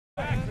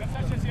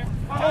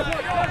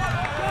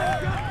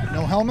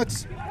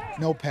helmets,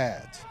 no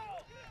pads.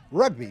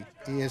 Rugby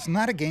is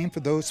not a game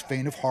for those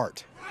faint of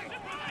heart.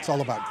 It's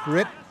all about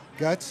grit,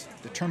 guts,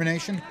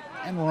 determination,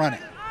 and running.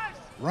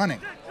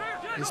 Running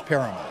is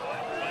paramount.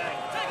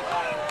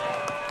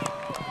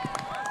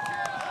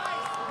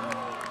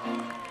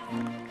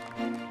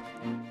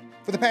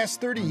 For the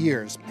past 30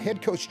 years,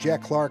 head coach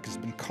Jack Clark has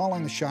been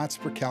calling the shots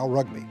for Cal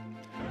Rugby.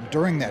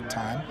 During that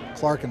time,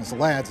 Clark and his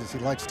lads, as he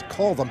likes to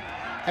call them,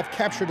 have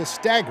captured a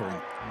staggering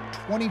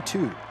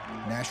 22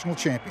 national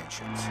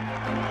championships.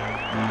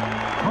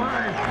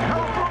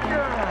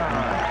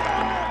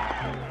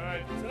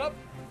 Good. Sit up.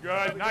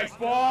 Good. Nice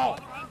ball.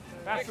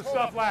 That's the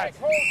stuff, lads.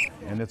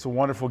 And it's a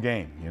wonderful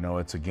game. You know,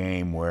 it's a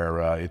game where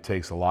it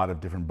takes a lot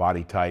of different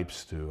body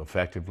types to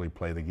effectively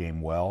play the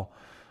game well.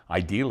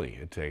 Ideally,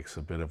 it takes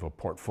a bit of a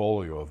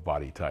portfolio of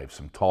body types,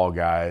 some tall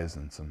guys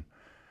and some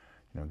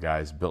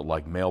guys built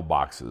like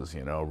mailboxes,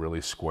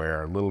 really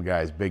square, little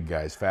guys, big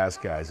guys,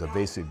 fast guys,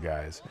 evasive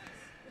guys.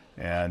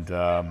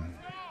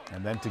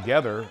 And then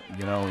together,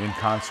 in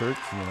concert,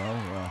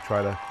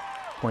 try to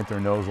point their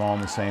nose all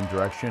in the same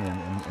direction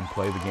and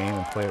play the game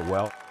and play it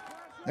well.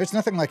 There's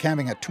nothing like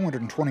having a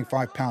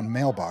 225-pound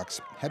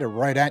mailbox headed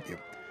right at you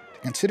to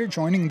consider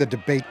joining the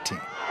debate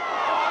team.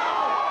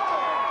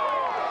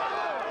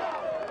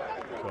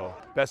 So,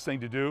 best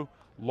thing to do,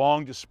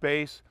 long to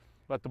space,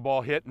 let the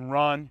ball hit and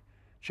run,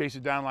 chase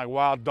it down like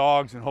wild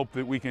dogs and hope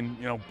that we can,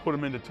 put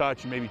them into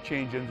touch and maybe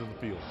change ends of the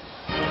field.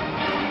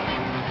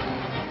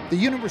 The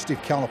University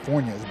of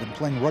California has been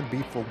playing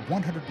rugby for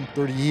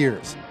 130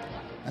 years.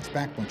 That's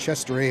back when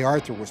Chester A.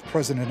 Arthur was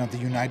President of the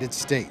United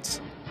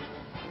States.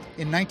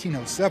 In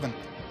 1907,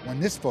 when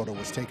this photo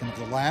was taken of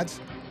the lads,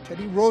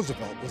 Teddy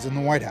Roosevelt was in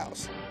the White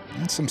House.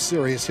 That's some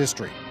serious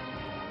history.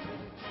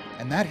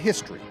 And that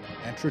history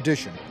and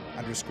tradition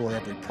underscore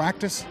every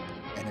practice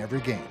and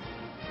every game.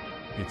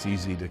 It's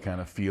easy to kind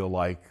of feel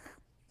like,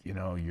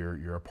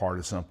 you're a part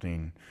of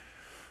something,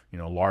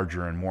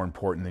 larger and more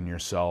important than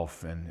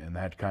yourself, and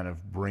that kind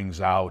of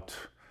brings out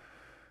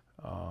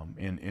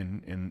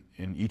in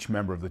each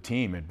member of the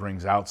team, it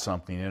brings out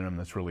something in them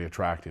that's really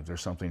attractive.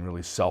 There's something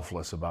really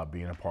selfless about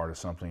being a part of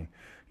something,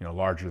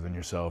 larger than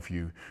yourself.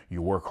 You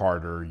work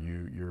harder.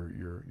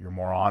 You're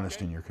more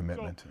honest in your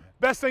commitment. So,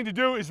 best thing to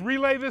do is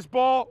relay this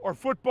ball or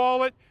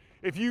football it.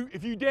 If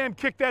you damn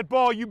kick that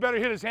ball, you better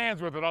hit his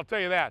hands with it. I'll tell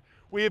you that.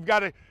 We have got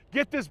to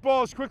get this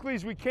ball as quickly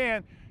as we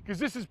can because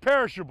this is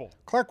perishable.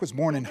 Clark was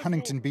born in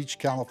Huntington Beach,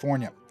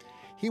 California.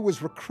 He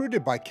was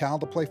recruited by Cal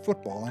to play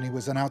football, and he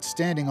was an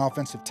outstanding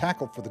offensive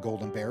tackle for the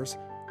Golden Bears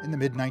in the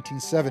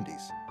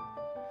mid-1970s.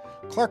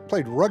 Clark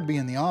played rugby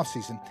in the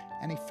offseason,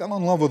 and he fell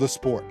in love with the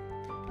sport.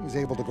 He was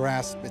able to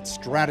grasp its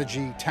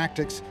strategy,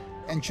 tactics,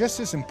 and just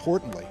as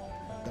importantly,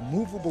 the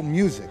movable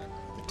music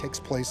that takes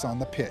place on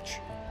the pitch.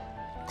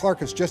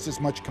 Clark is just as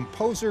much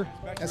composer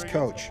as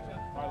coach,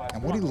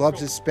 and what he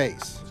loves is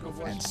space,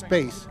 and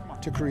space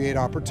to create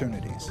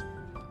opportunities.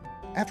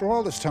 After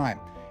all this time,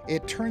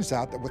 it turns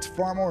out that what's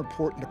far more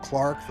important to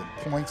Clark than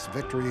points,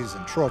 victories,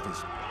 and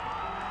trophies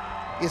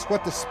is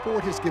what the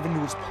sport has given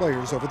to its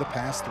players over the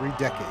past 3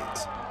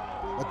 decades.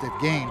 What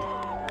they've gained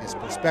is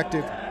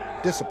perspective,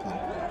 discipline,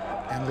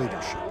 and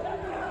leadership.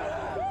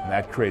 And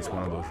that creates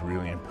one of those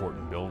really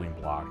important building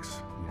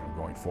blocks,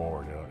 going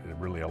forward. It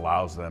really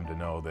allows them to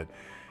know that,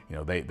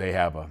 they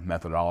have a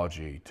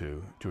methodology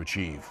to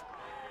achieve.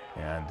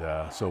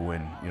 And so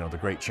when, the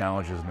great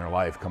challenges in their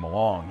life come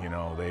along,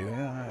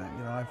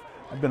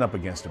 I've been up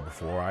against it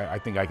before. I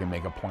think I can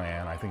make a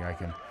plan. I think I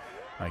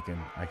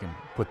can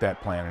put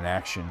that plan in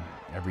action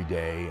every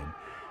day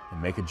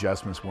and make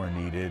adjustments where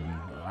needed.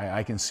 And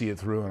I can see it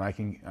through, and I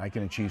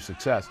can achieve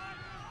success.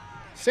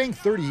 Staying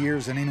 30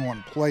 years in any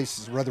one place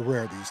is rather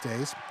rare these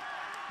days.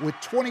 With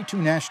 22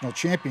 national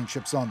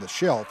championships on the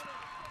shelf,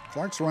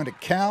 Clark's run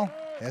at Cal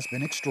has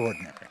been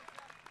extraordinary.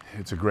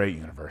 It's a great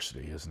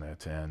university, isn't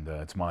it? And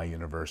it's my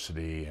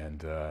university,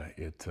 and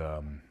it's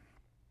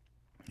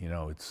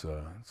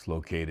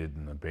located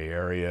in the Bay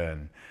Area,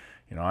 and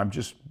I'm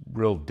just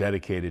real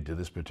dedicated to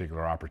this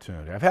particular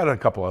opportunity. I've had a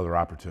couple other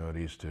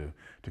opportunities to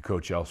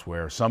coach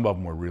elsewhere. Some of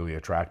them were really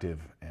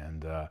attractive,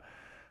 and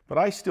but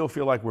I still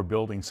feel like we're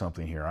building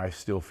something here. I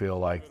still feel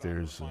like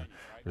there's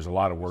a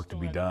lot of work to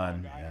be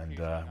done, and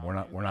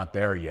we're not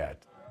there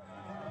yet.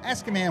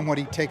 Ask a man what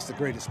he takes the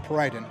greatest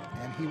pride in,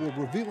 and he will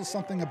reveal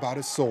something about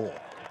his soul.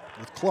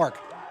 With Clark,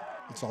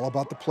 it's all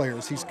about the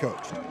players he's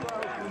coached.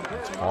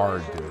 It's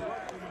hard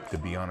to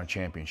be on a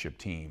championship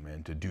team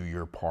and to do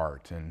your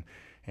part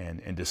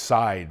and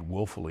decide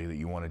willfully that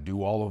you want to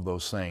do all of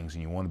those things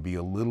and you want to be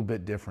a little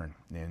bit different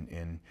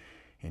in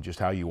just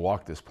how you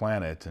walk this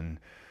planet, and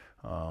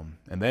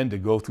then to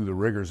go through the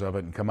rigors of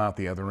it and come out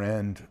the other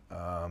end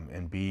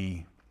and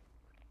be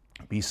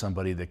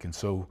somebody that can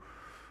so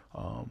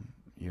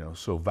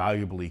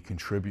valuably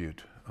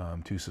contribute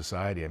to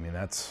society. I mean,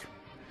 that's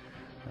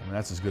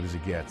as good as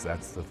it gets.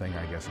 That's the thing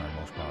I guess I'm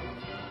most proud of.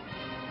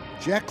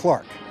 Jack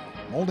Clark,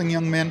 molding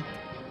young men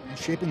and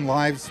shaping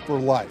lives for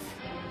life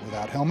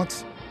without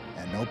helmets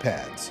and no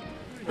pads.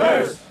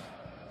 Bears!